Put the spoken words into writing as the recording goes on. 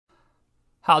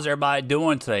How's everybody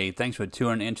doing today? Thanks for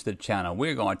tuning into the channel.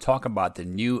 We're going to talk about the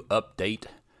new update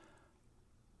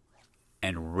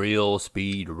and reel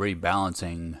speed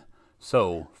rebalancing.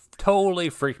 So, totally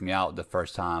freaked me out the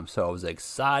first time. So, I was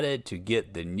excited to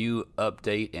get the new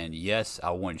update. And yes,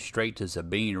 I went straight to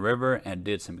Sabine River and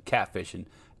did some catfishing.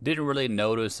 Didn't really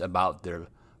notice about the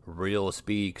reel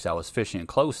speed because I was fishing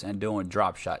close and doing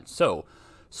drop shots. So,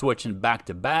 switching back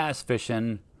to bass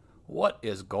fishing, what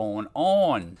is going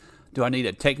on? Do I need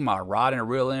to take my rod and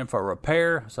reel in for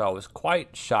repair? So I was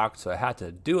quite shocked. So I had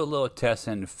to do a little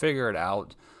testing to figure it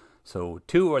out. So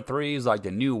 2 or 3 is like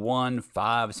the new 1,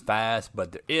 5 is fast,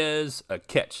 but there is a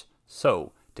catch.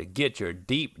 So to get your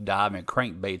deep diving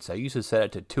crankbaits, I used to set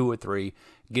it to 2 or 3,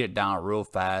 get it down real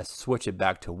fast, switch it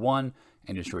back to 1,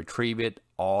 and just retrieve it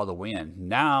all the way in.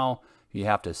 Now you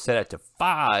have to set it to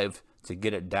 5 to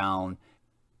get it down.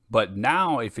 But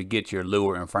now if you get your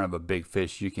lure in front of a big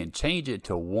fish, you can change it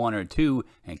to 1 or 2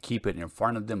 and keep it in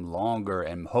front of them longer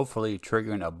and hopefully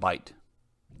triggering a bite.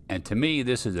 And to me,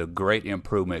 this is a great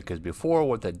improvement because before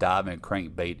with the diving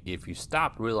crankbait, if you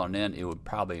stopped reeling in, it would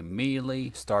probably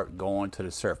immediately start going to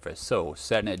the surface. So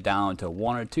setting it down to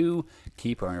 1 or 2,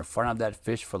 keep her in front of that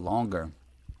fish for longer.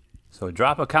 So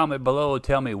drop a comment below,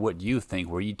 tell me what you think.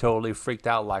 Were you totally freaked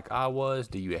out like I was?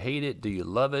 Do you hate it? Do you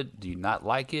love it? Do you not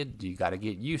like it? Do you got to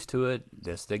get used to it?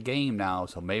 That's the game now,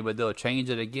 so maybe they'll change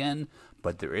it again,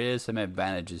 but there is some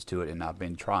advantages to it, and I've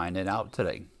been trying it out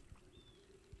today.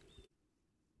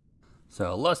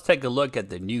 So let's take a look at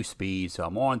the new speed. So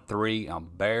I'm on 3, I'm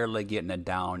barely getting it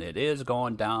down. It is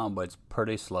going down, but it's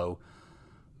pretty slow.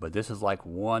 But this is like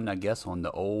 1, I guess, on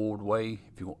the old way.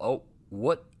 If you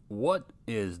what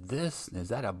is this? Is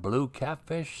that a blue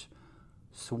catfish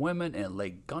swimming in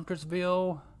Lake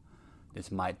Guntersville? This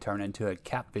might turn into a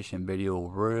catfishing video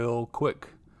real quick.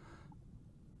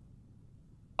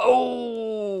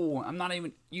 Oh, I'm not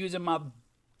even using my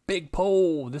big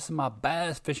pole. This is my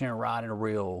bass fishing rod and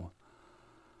reel.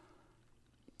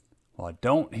 Well, I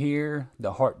don't hear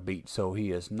the heartbeat, so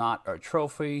he is not a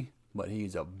trophy, but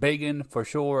he's a big one for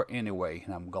sure anyway.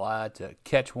 And I'm glad to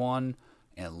catch one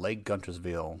in Lake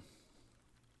Guntersville.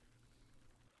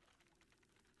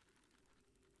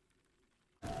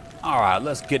 Alright,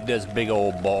 let's get this big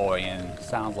old boy in.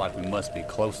 Sounds like we must be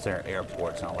close to our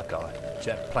airport. Sounds like a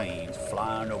jet plane's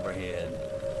flying overhead.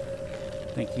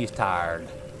 I think he's tired.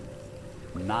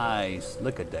 Nice.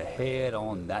 Look at the head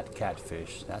on that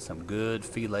catfish. That's some good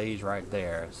fillets right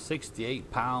there. 68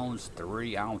 pounds,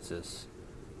 3 ounces.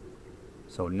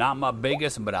 So not my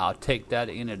biggest, but I'll take that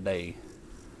any day.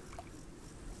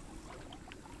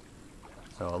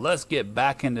 So let's get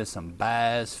back into some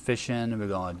bass fishing. We're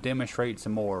going to demonstrate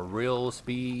some more reel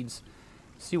speeds.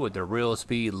 See what the reel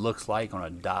speed looks like on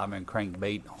a diving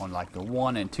crankbait on like the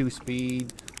 1 and 2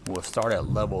 speed. We'll start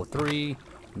at level 3,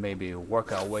 maybe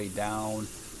work our way down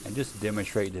and just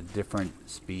demonstrate the different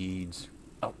speeds.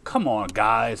 Oh, come on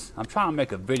guys. I'm trying to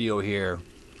make a video here.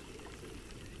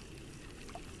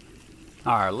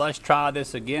 Alright, let's try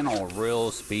this again on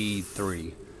reel speed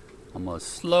 3. I'm going to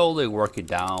slowly work it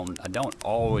down. I don't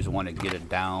always want to get it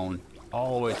down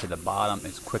all the way to the bottom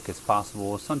as quick as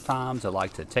possible. Sometimes I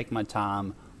like to take my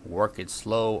time, work it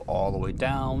slow all the way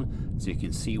down so you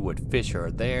can see what fish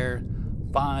are there.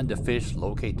 Find the fish,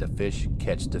 locate the fish,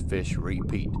 catch the fish,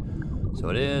 repeat. So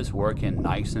it is working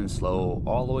nice and slow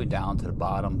all the way down to the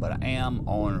bottom, but I am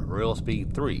on reel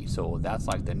speed 3. So that's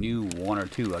like the new 1 or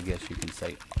 2, I guess you can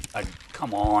say.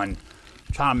 Come on.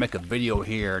 Trying to make a video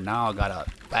here. Now I got a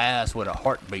bass with a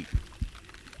heartbeat.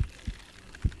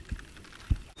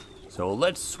 So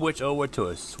let's switch over to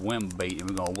a swim bait and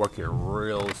we're going to work it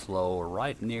real slow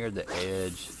right near the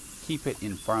edge. Keep it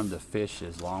in front of the fish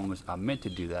as long as I meant to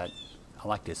do that. I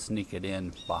like to sneak it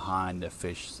in behind the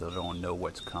fish so they don't know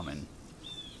what's coming.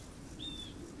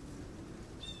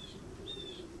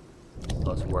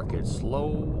 Let's work it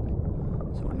slow.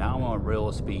 So now I'm on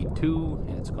reel speed 2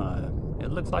 and it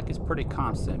looks like it's pretty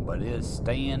constant, but it is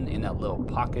staying in that little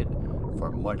pocket for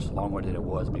much longer than it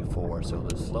was before. So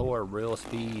the slower reel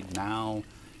speed now,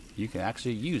 you can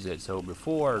actually use it. So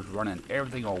before I was running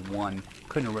everything on 1,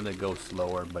 couldn't really go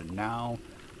slower, but now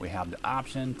we have the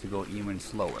option to go even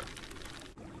slower.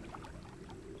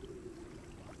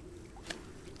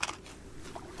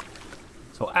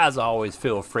 So as always,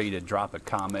 feel free to drop a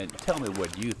comment. Tell me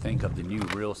what you think of the new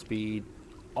reel speed.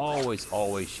 Always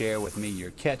share with me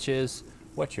your catches.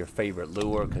 What's your favorite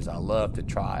lure? Because I love to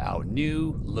try out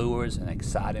new lures and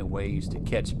exciting ways to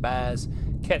catch bass,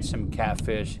 catch some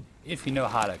catfish. If you know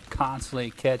how to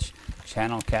constantly catch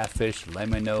channel catfish, let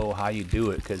me know how you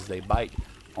do it because they bite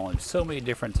on so many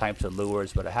different types of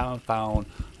lures, but I haven't found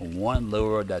one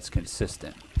lure that's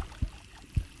consistent.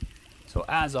 So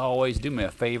as always, do me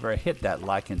a favor, hit that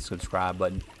like and subscribe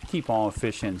button. Keep on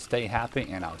fishing, stay happy,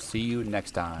 and I'll see you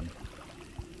next time.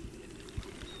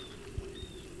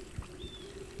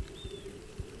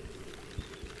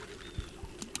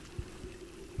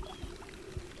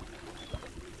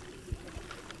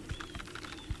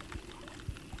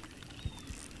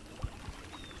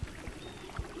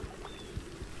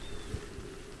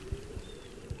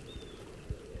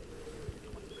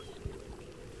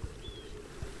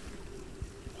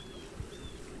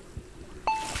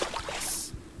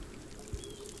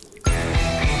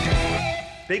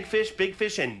 Big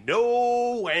fish, and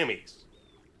no whammies.